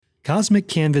Cosmic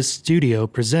Canvas Studio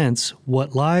presents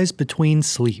What Lies Between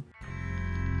Sleep.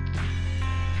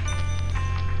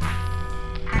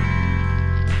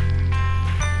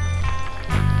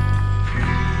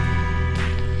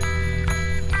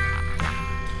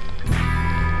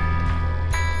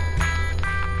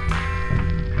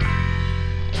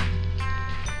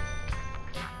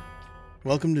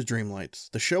 Welcome to Dreamlights,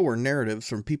 the show where narratives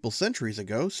from people centuries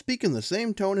ago speak in the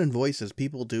same tone and voice as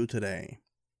people do today.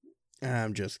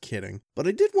 I'm just kidding. But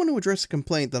I did want to address a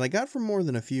complaint that I got from more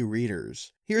than a few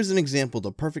readers. Here's an example to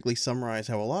perfectly summarize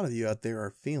how a lot of you out there are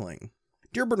feeling.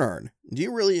 Dear Bernard, do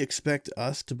you really expect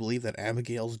us to believe that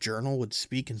Abigail's journal would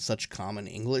speak in such common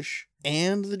English?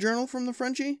 And the journal from the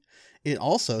Frenchie? It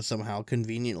also somehow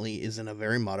conveniently is in a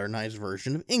very modernized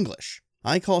version of English.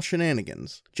 I call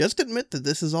shenanigans. Just admit that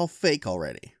this is all fake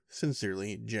already.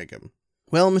 Sincerely, Jacob.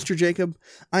 Well, Mr. Jacob,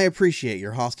 I appreciate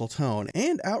your hostile tone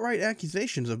and outright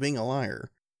accusations of being a liar.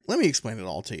 Let me explain it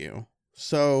all to you.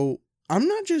 So, I'm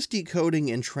not just decoding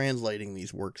and translating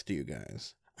these works to you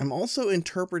guys. I'm also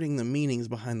interpreting the meanings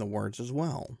behind the words as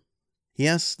well.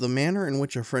 Yes, the manner in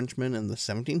which a Frenchman in the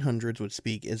 1700s would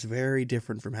speak is very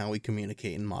different from how we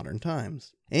communicate in modern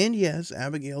times. And yes,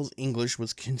 Abigail's English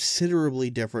was considerably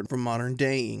different from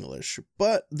modern-day English,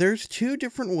 but there's two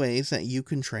different ways that you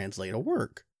can translate a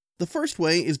work. The first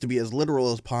way is to be as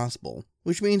literal as possible,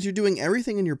 which means you're doing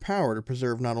everything in your power to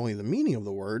preserve not only the meaning of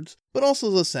the words, but also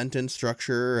the sentence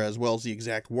structure as well as the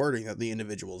exact wording that the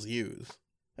individuals use.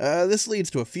 This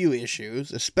leads to a few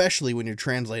issues, especially when you're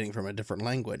translating from a different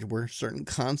language where certain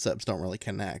concepts don't really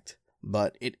connect.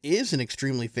 But it is an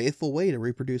extremely faithful way to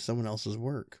reproduce someone else's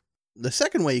work. The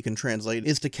second way you can translate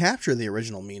is to capture the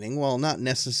original meaning while not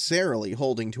necessarily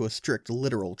holding to a strict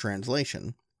literal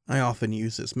translation. I often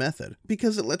use this method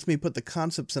because it lets me put the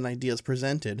concepts and ideas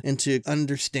presented into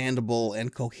understandable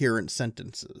and coherent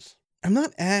sentences. I'm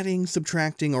not adding,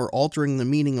 subtracting, or altering the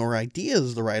meaning or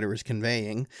ideas the writer is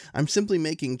conveying. I'm simply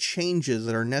making changes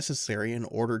that are necessary in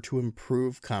order to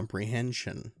improve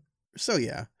comprehension. So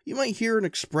yeah, you might hear an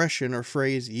expression or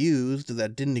phrase used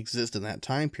that didn't exist in that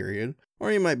time period,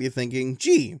 or you might be thinking,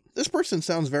 gee, this person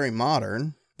sounds very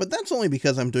modern. But that's only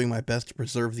because I'm doing my best to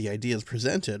preserve the ideas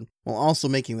presented, while also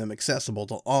making them accessible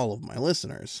to all of my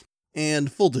listeners.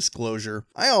 And full disclosure,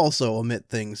 I also omit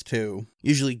things too,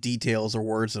 usually details or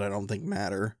words that I don't think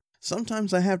matter.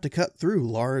 Sometimes I have to cut through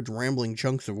large rambling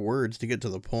chunks of words to get to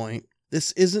the point.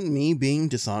 This isn't me being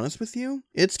dishonest with you,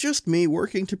 it's just me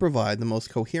working to provide the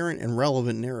most coherent and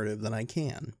relevant narrative that I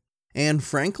can. And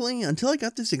frankly, until I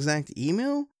got this exact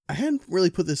email, I hadn't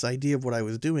really put this idea of what I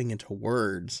was doing into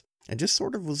words. I just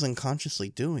sort of was unconsciously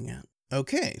doing it.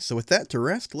 Okay, so with that to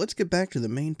rest, let's get back to the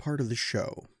main part of the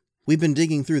show. We've been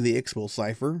digging through the Ixwell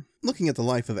cipher, looking at the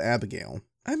life of Abigail.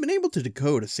 I've been able to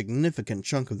decode a significant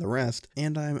chunk of the rest,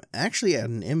 and I'm actually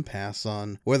at an impasse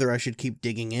on whether I should keep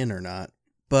digging in or not.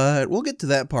 But we'll get to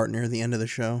that part near the end of the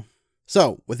show.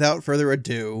 So, without further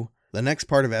ado, the next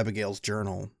part of Abigail's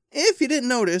journal. If you didn't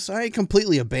notice, I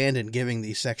completely abandoned giving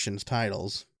these sections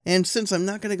titles. And since I'm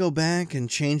not going to go back and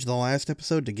change the last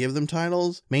episode to give them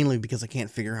titles, mainly because I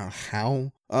can't figure out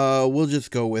how, we'll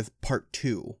just go with Part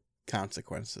 2,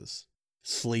 Consequences.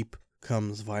 Sleep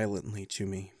comes violently to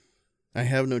me. I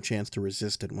have no chance to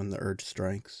resist it when the urge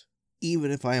strikes. Even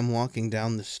if I am walking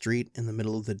down the street in the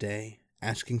middle of the day,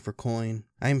 asking for coin,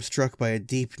 I am struck by a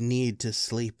deep need to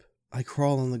sleep. I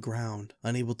crawl on the ground,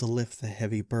 unable to lift the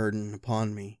heavy burden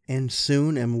upon me, and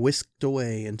soon am whisked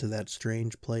away into that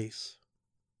strange place.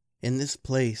 In this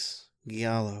place,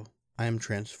 Giallo, I am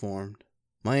transformed.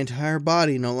 My entire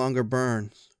body no longer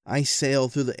burns. I sail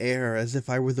through the air as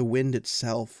if I were the wind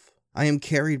itself. I am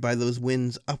carried by those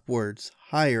winds upwards,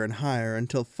 higher and higher,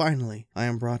 until finally I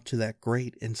am brought to that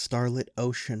great and starlit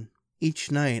ocean. Each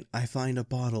night I find a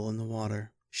bottle in the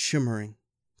water, shimmering,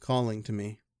 calling to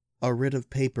me. A writ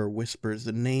of paper whispers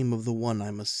the name of the one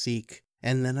I must seek,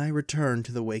 and then I return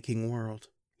to the waking world.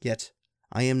 Yet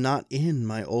I am not in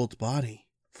my old body,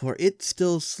 for it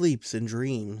still sleeps in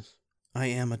dreams. I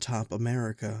am atop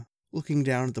America, looking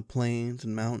down at the plains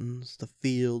and mountains, the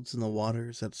fields and the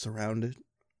waters that surround it.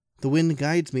 The wind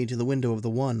guides me to the window of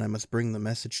the one I must bring the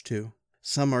message to.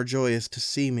 Some are joyous to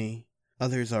see me,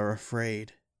 others are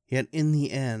afraid. Yet in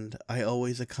the end, I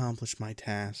always accomplish my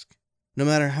task. No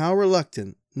matter how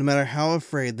reluctant, no matter how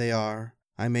afraid they are,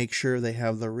 I make sure they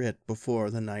have the writ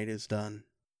before the night is done.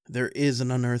 There is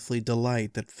an unearthly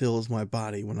delight that fills my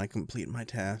body when I complete my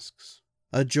tasks.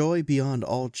 A joy beyond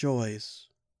all joys.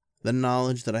 The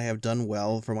knowledge that I have done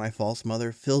well for my false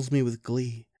mother fills me with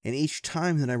glee, and each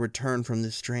time that I return from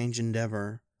this strange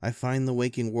endeavor, I find the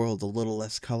waking world a little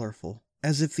less colorful,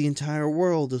 as if the entire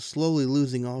world is slowly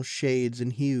losing all shades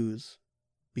and hues,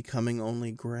 becoming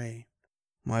only gray.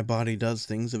 My body does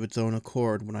things of its own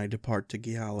accord when I depart to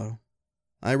Giallo.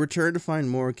 I return to find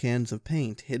more cans of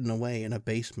paint hidden away in a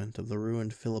basement of the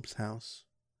ruined Phillips house.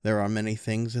 There are many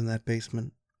things in that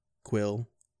basement. Quill,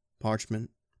 parchment,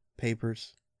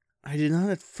 papers. I did not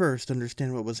at first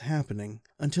understand what was happening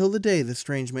until the day the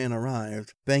strange man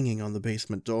arrived, banging on the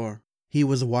basement door. He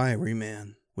was a wiry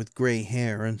man, with gray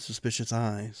hair and suspicious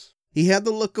eyes. He had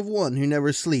the look of one who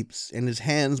never sleeps, and his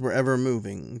hands were ever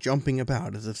moving, jumping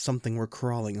about as if something were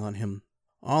crawling on him.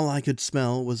 All I could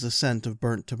smell was the scent of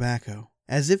burnt tobacco,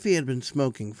 as if he had been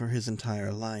smoking for his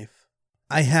entire life.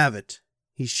 "I have it!"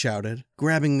 he shouted,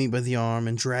 grabbing me by the arm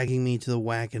and dragging me to the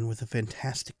wagon with a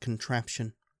fantastic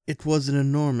contraption. It was an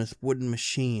enormous wooden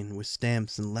machine with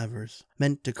stamps and levers,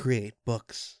 meant to create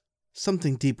books.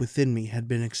 Something deep within me had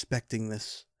been expecting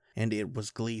this, and it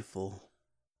was gleeful.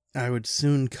 I would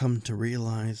soon come to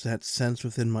realize that sense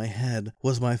within my head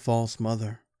was my false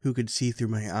mother, who could see through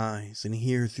my eyes and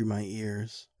hear through my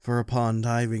ears, for upon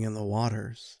diving in the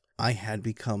waters, I had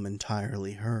become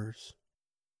entirely hers.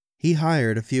 He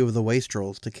hired a few of the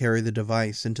wastrels to carry the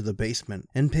device into the basement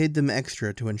and paid them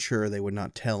extra to ensure they would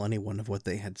not tell anyone of what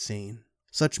they had seen.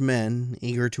 Such men,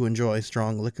 eager to enjoy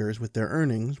strong liquors with their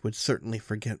earnings, would certainly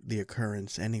forget the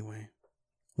occurrence anyway.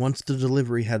 Once the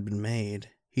delivery had been made,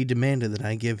 he demanded that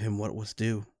I give him what was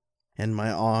due, and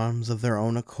my arms of their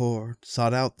own accord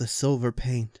sought out the silver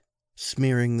paint.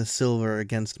 Smearing the silver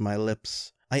against my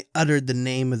lips, I uttered the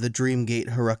name of the Dreamgate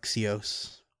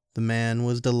Haruxios. The man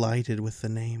was delighted with the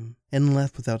name, and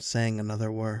left without saying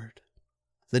another word.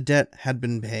 The debt had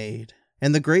been paid,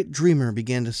 and the great dreamer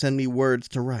began to send me words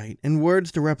to write, and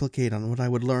words to replicate on what I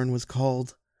would learn was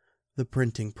called the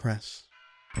printing press.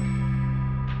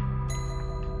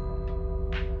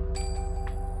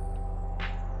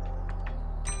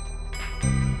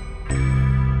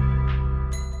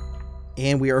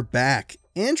 And we are back.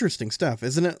 Interesting stuff,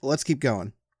 isn't it? Let's keep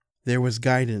going. There was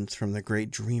guidance from the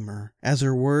great dreamer, as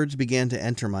her words began to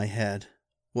enter my head.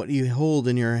 What you hold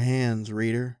in your hands,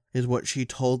 reader, is what she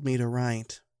told me to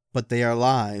write. But they are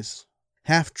lies,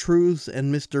 half-truths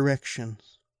and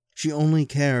misdirections. She only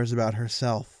cares about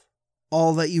herself.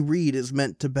 All that you read is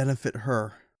meant to benefit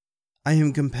her. I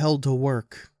am compelled to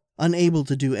work, unable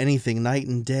to do anything night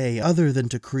and day other than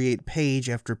to create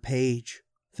page after page.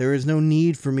 There is no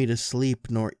need for me to sleep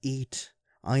nor eat.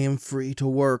 I am free to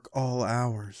work all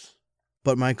hours.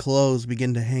 But my clothes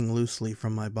begin to hang loosely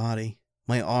from my body.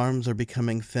 My arms are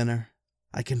becoming thinner.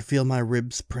 I can feel my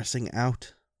ribs pressing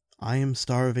out. I am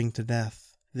starving to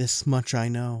death. This much I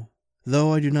know.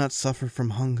 Though I do not suffer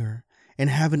from hunger, and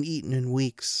haven't eaten in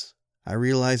weeks, I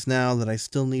realize now that I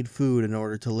still need food in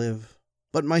order to live.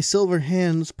 But my silver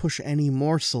hands push any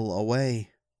morsel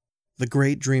away. The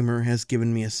great dreamer has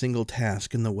given me a single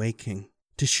task in the waking,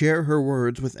 to share her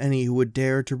words with any who would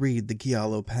dare to read the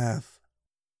Giallo path.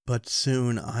 But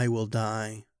soon I will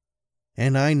die,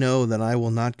 and I know that I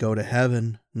will not go to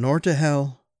heaven, nor to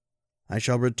hell. I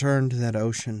shall return to that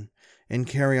ocean, and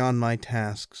carry on my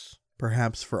tasks,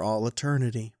 perhaps for all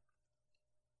eternity.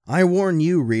 I warn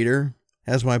you, reader,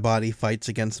 as my body fights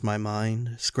against my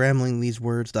mind, scrambling these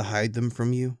words to hide them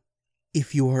from you.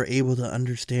 If you are able to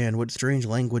understand what strange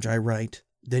language I write,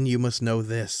 then you must know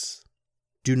this.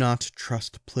 Do not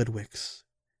trust Plidwicks.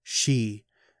 She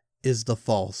is the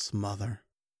false mother.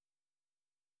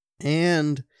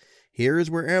 And here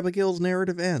is where Abigail's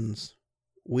narrative ends.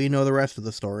 We know the rest of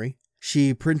the story.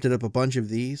 She printed up a bunch of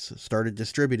these, started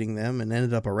distributing them, and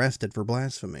ended up arrested for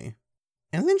blasphemy.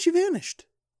 And then she vanished.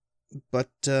 But,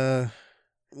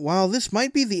 while this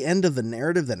might be the end of the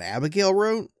narrative that Abigail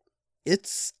wrote,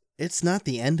 it's not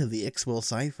the end of the Ixwell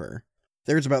cipher.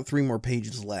 There's about 3 more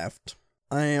pages left.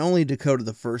 I only decoded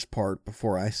the first part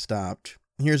before I stopped.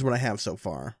 Here's what I have so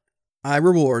far. I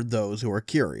reward those who are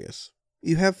curious.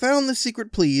 You have found the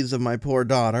secret pleas of my poor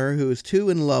daughter, who is too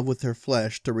in love with her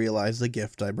flesh to realize the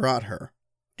gift I brought her.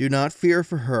 Do not fear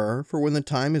for her, for when the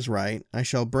time is right, I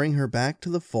shall bring her back to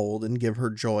the fold and give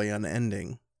her joy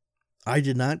unending. I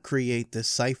did not create this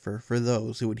cipher for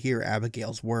those who would hear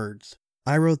Abigail's words.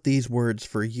 I wrote these words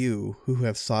for you, who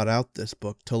have sought out this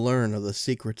book to learn of the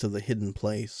secrets of the hidden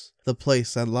place, the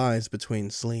place that lies between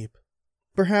sleep.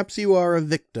 Perhaps you are a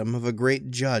victim of a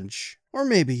great judge, or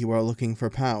maybe you are looking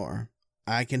for power.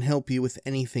 I can help you with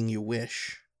anything you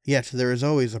wish, yet there is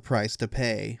always a price to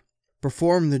pay.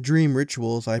 Perform the dream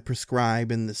rituals I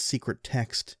prescribe in this secret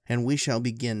text, and we shall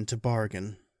begin to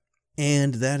bargain.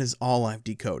 And that is all I've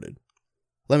decoded.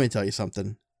 Let me tell you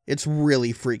something. It's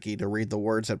really freaky to read the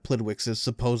words that Plidwicks is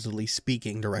supposedly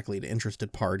speaking directly to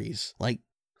interested parties. Like,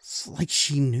 It's like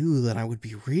she knew that I would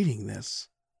be reading this.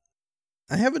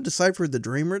 I haven't deciphered the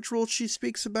dream ritual she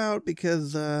speaks about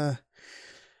because,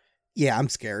 yeah, I'm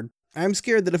scared. I'm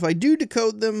scared that if I do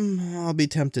decode them, I'll be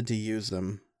tempted to use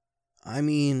them. I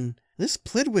mean, this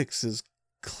Plidwix is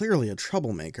clearly a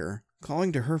troublemaker.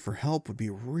 Calling to her for help would be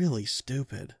really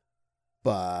stupid.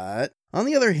 But, on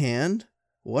the other hand,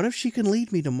 what if she can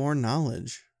lead me to more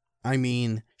knowledge? I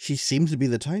mean, she seems to be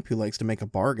the type who likes to make a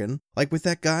bargain, like with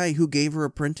that guy who gave her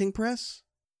a printing press.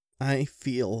 I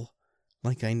feel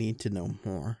like I need to know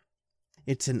more.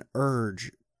 It's an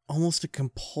urge, almost a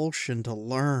compulsion to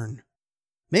learn.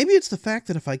 Maybe it's the fact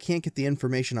that if I can't get the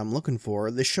information I'm looking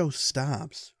for, the show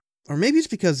stops. Or maybe it's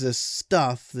because this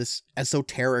stuff, this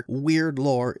esoteric, weird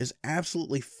lore, is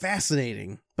absolutely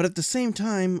fascinating. But at the same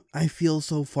time, I feel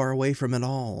so far away from it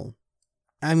all.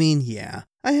 I mean, yeah,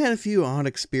 I had a few odd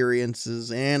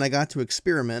experiences, and I got to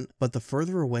experiment, but the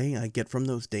further away I get from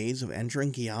those days of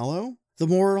entering Giallo, the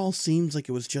more it all seems like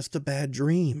it was just a bad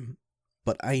dream.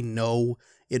 But I know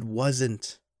it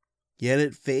wasn't. Yet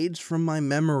it fades from my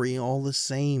memory all the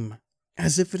same,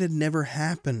 as if it had never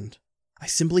happened. I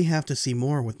simply have to see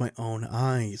more with my own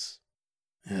eyes.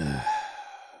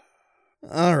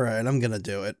 Alright, I'm gonna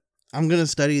do it. I'm gonna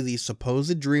study these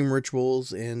supposed dream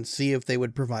rituals and see if they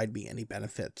would provide me any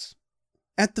benefits.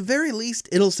 At the very least,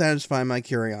 it'll satisfy my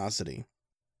curiosity.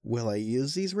 Will I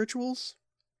use these rituals?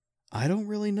 I don't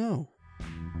really know.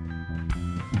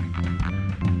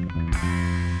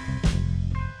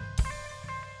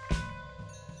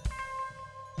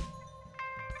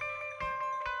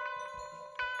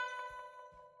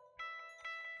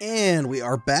 And we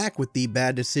are back with the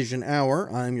Bad Decision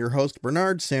Hour. I'm your host,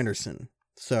 Bernard Sanderson.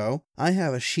 So, I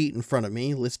have a sheet in front of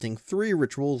me listing 3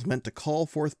 rituals meant to call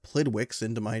forth Plidwix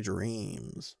into my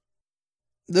dreams.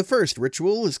 The first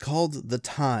ritual is called the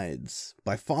Tides.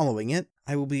 By following it,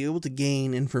 I will be able to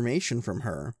gain information from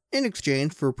her, in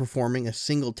exchange for performing a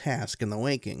single task in the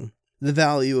waking. The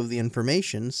value of the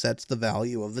information sets the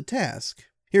value of the task.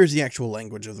 Here's the actual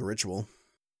language of the ritual.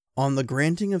 On the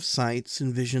granting of sights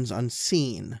and visions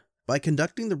unseen, by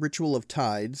conducting the ritual of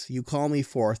tides, you call me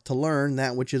forth to learn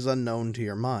that which is unknown to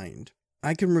your mind.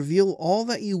 I can reveal all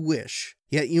that you wish,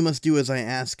 yet you must do as I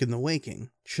ask in the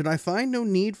waking. Should I find no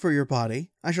need for your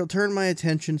body, I shall turn my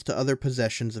attentions to other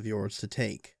possessions of yours to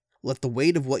take. Let the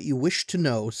weight of what you wish to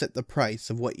know set the price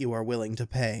of what you are willing to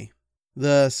pay.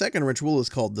 The second ritual is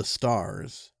called the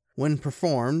Stars. When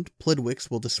performed, Plidwix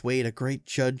will dissuade a great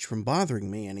judge from bothering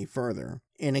me any further,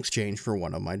 in exchange for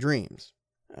one of my dreams.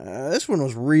 This one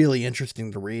was really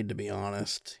interesting to read, to be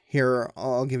honest. Here,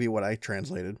 I'll give you what I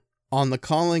translated. On the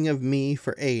calling of me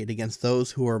for aid against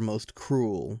those who are most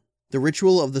cruel. The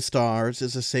ritual of the Stars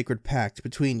is a sacred pact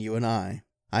between you and I.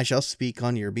 I shall speak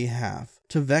on your behalf,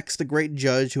 to vex the great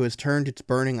judge who has turned its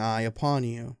burning eye upon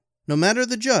you. No matter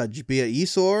the judge, be it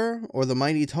Isor or the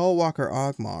mighty Tallwalker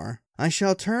Ogmar, I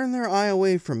shall turn their eye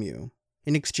away from you.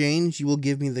 In exchange, you will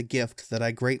give me the gift that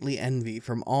I greatly envy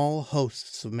from all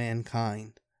hosts of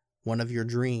mankind. One of your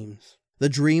dreams. The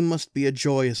dream must be a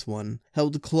joyous one,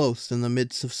 held close in the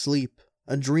midst of sleep.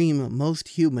 A dream most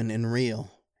human and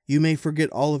real. You may forget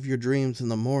all of your dreams in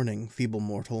the morning, feeble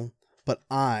mortal, but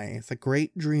I, the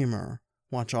great dreamer,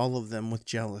 watch all of them with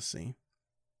jealousy.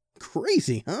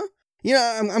 Crazy, huh?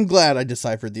 Yeah, I'm glad I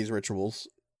deciphered these rituals.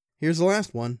 Here's the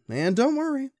last one, and don't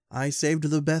worry, I saved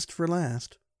the best for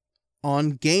last.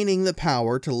 On gaining the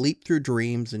power to leap through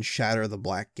dreams and shatter the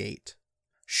Black Gate.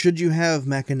 Should you have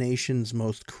machinations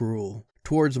most cruel,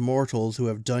 towards mortals who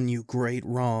have done you great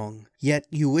wrong, yet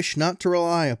you wish not to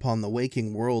rely upon the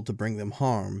waking world to bring them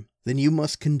harm, then you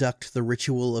must conduct the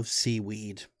ritual of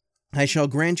seaweed. I shall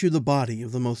grant you the body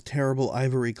of the most terrible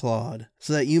ivory clawed,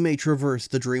 so that you may traverse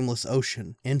the dreamless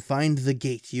ocean and find the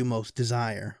gate you most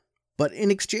desire. But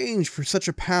in exchange for such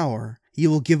a power, you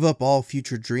will give up all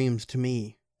future dreams to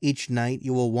me. Each night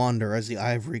you will wander as the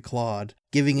ivory clawed,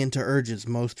 giving in to urges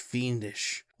most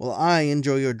fiendish, while I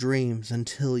enjoy your dreams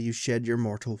until you shed your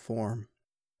mortal form.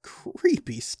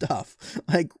 Creepy stuff.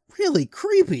 Like, really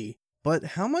creepy. But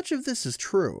how much of this is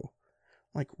true?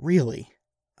 Like, really?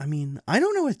 I mean, I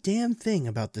don't know a damn thing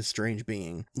about this strange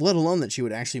being, let alone that she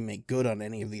would actually make good on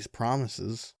any of these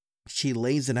promises. She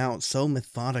lays it out so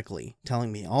methodically,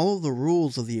 telling me all of the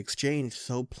rules of the exchange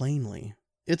so plainly.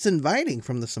 It's inviting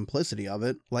from the simplicity of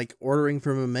it, like ordering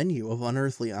from a menu of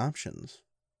unearthly options.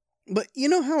 But you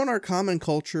know how in our common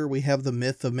culture we have the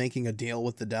myth of making a deal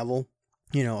with the devil?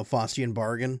 You know, a Faustian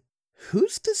bargain?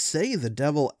 Who's to say the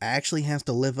devil actually has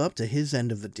to live up to his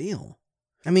end of the deal?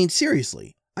 I mean,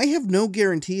 seriously, I have no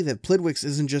guarantee that Plidwix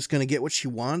isn't just going to get what she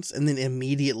wants and then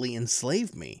immediately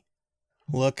enslave me.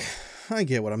 Look, I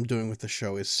get what I'm doing with the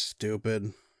show is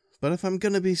stupid. But if I'm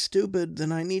gonna be stupid,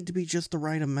 then I need to be just the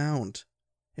right amount.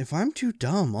 If I'm too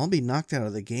dumb, I'll be knocked out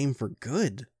of the game for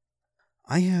good.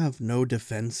 I have no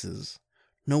defenses,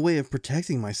 no way of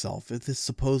protecting myself if this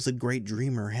supposed great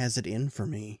dreamer has it in for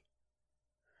me.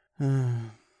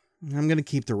 I'm gonna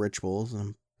keep the rituals, and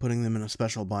I'm putting them in a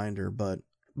special binder, but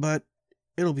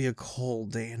it'll be a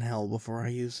cold day in hell before I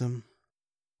use them.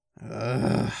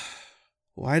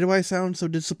 Why do I sound so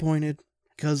disappointed?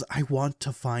 Because I want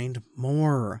to find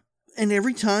more. And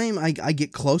every time I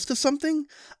get close to something,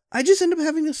 I just end up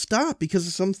having to stop because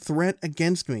of some threat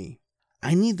against me.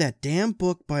 I need that damn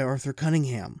book by Arthur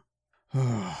Cunningham.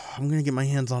 I'm gonna get my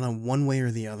hands on it one way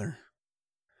or the other.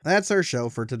 That's our show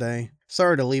for today.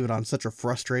 Sorry to leave it on such a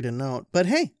frustrated note, but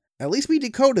hey, at least we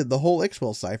decoded the whole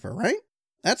Ixwell cipher, right?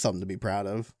 That's something to be proud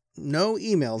of. No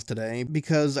emails today,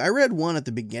 because I read one at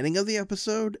the beginning of the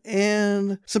episode,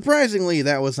 and surprisingly,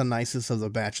 that was the nicest of the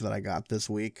batch that I got this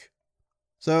week.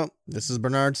 So, this is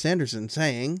Bernard Sanderson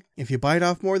saying, if you bite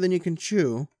off more than you can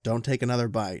chew, don't take another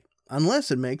bite,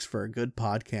 unless it makes for a good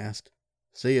podcast.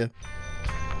 See ya.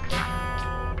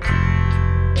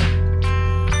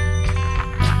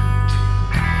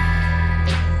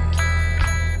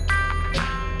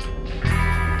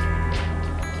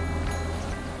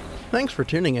 Thanks for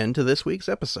tuning in to this week's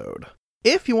episode.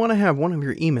 If you want to have one of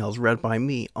your emails read by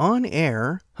me on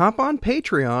air, hop on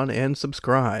Patreon and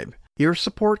subscribe. Your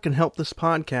support can help this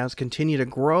podcast continue to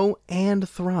grow and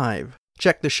thrive.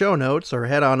 Check the show notes or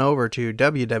head on over to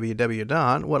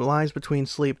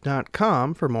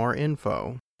www.whatliesbetweensleep.com for more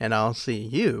info. And I'll see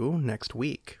you next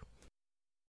week.